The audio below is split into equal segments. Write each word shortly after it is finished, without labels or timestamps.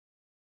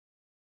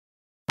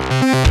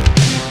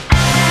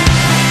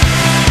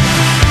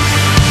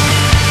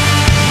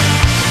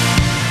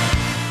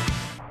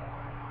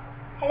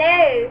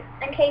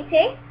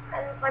Katie.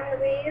 And I'm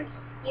Louise.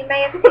 You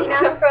may have seen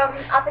us from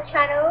other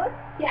channels.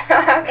 Yeah,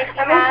 I'm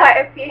on quite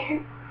a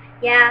few.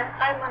 Yeah,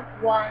 I'm on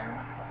one.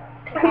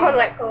 I'm on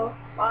like 4,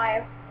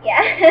 5.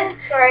 Yeah.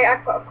 Sorry,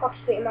 I've got a cough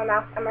sweet in my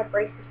mouth and my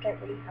braces don't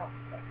really help.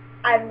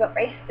 I haven't got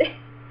braces.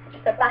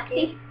 Just a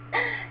batty.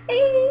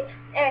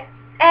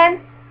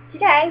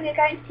 Today we're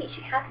going to teach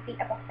you how to beat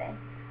a boffin.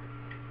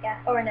 Yeah,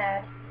 or a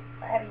nerd.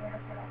 Whatever you want to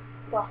call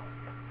it.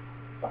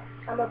 Well,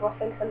 I'm a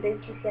boffin because I'm doing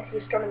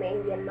GCSE astronomy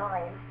in year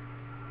 9.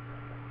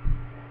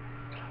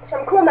 So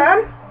I'm cool,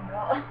 man.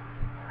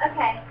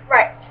 Okay.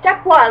 Right,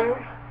 step 1.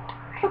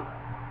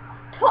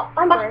 Top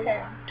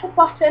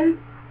button,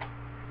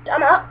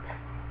 done up,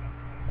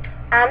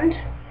 and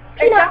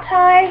peanut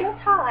tie. Peanut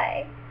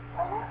tie.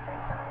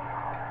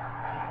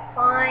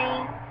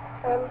 Fine.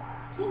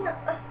 Peanut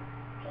tie.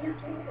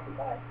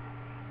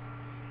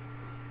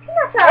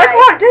 I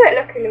can't do it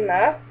looking in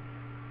there.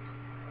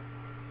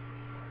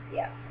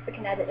 Yeah, we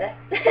can edit this.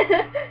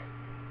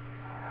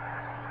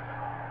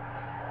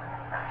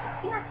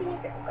 Peanut tie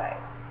little go.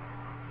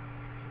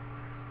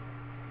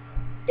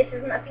 This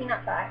isn't a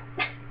peanut tie.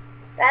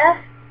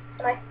 There,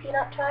 a nice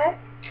peanut tie.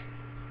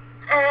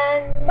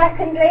 And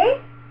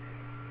secondly,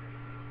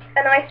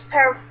 a nice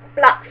pair of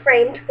black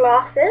framed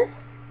glasses.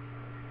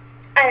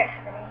 I don't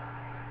have any.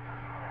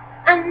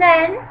 And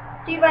then,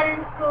 do you run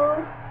in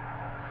school?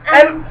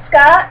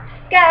 Skirt.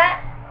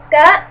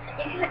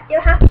 You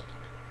have.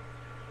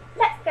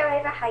 Let's go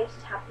over how you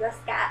should have your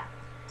skirt.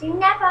 Do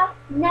never,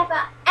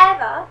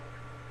 ever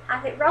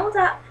have it rolled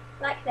up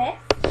like this.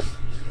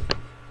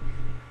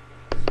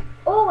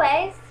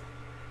 Always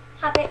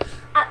have it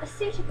at the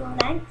suitable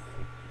length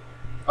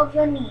of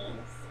your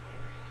knees.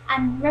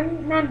 And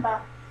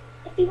remember,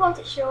 if you want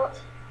it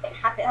short, don't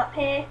have it up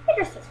here. It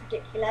just looks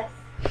ridiculous.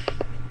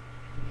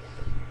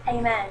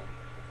 Amen.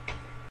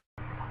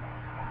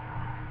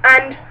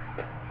 And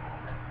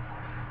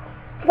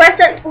wear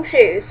sensible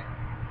shoes.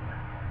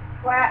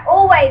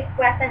 Always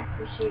wear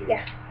sensible shoes.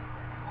 Yeah.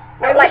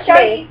 Not like show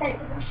me. you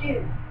sensible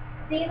shoes.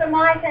 These are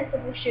my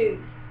sensible shoes.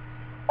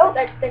 Oh,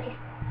 they're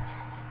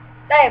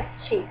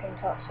cheap in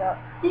Topshop.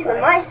 These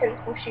are my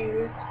sensible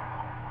shoes.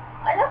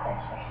 I love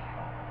those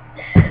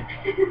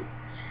shoes.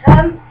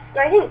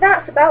 I think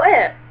that's about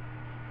it.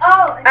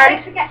 Oh, and don't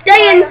And forget to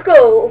stay in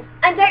school.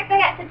 And don't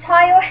forget to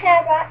tie your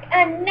hair back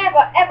and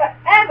never,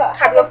 ever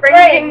Have your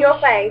fringe in your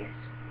face.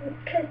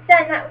 Because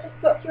then that will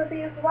just block your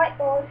view of the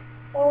whiteboard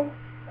or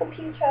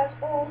computers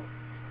or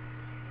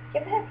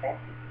your haircut.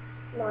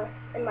 No,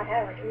 in my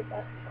hair I do,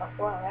 but I can't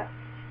wear it.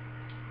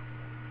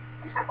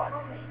 I have one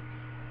on me.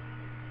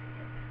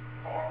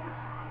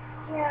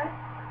 Yeah.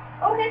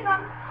 Oh, here's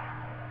one.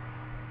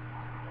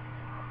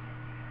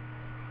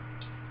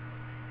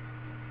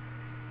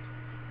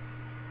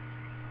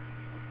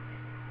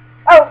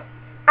 Oh,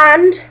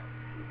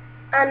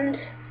 and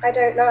I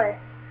don't know.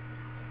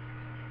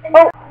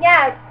 Oh,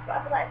 yeah,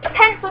 a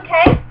pencil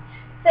case.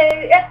 So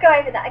let's go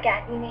over that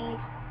again. You need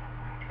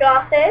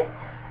glasses,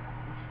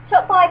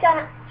 top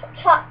button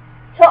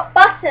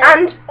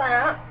And done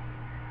up,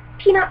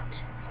 peanut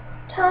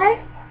tie.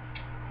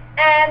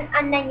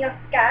 and then your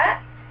skirt.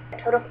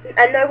 Hold on.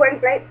 And no wearing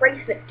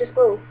bracelets to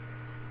school.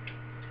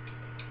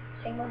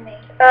 Shame on me.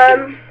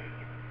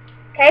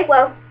 Okay,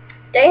 well,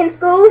 stay in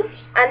school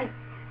and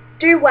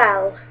do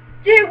well.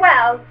 Do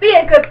well. Be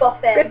a good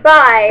boffin.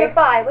 Goodbye.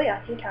 Goodbye. We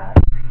are teachers.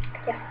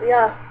 Yes, we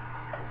are.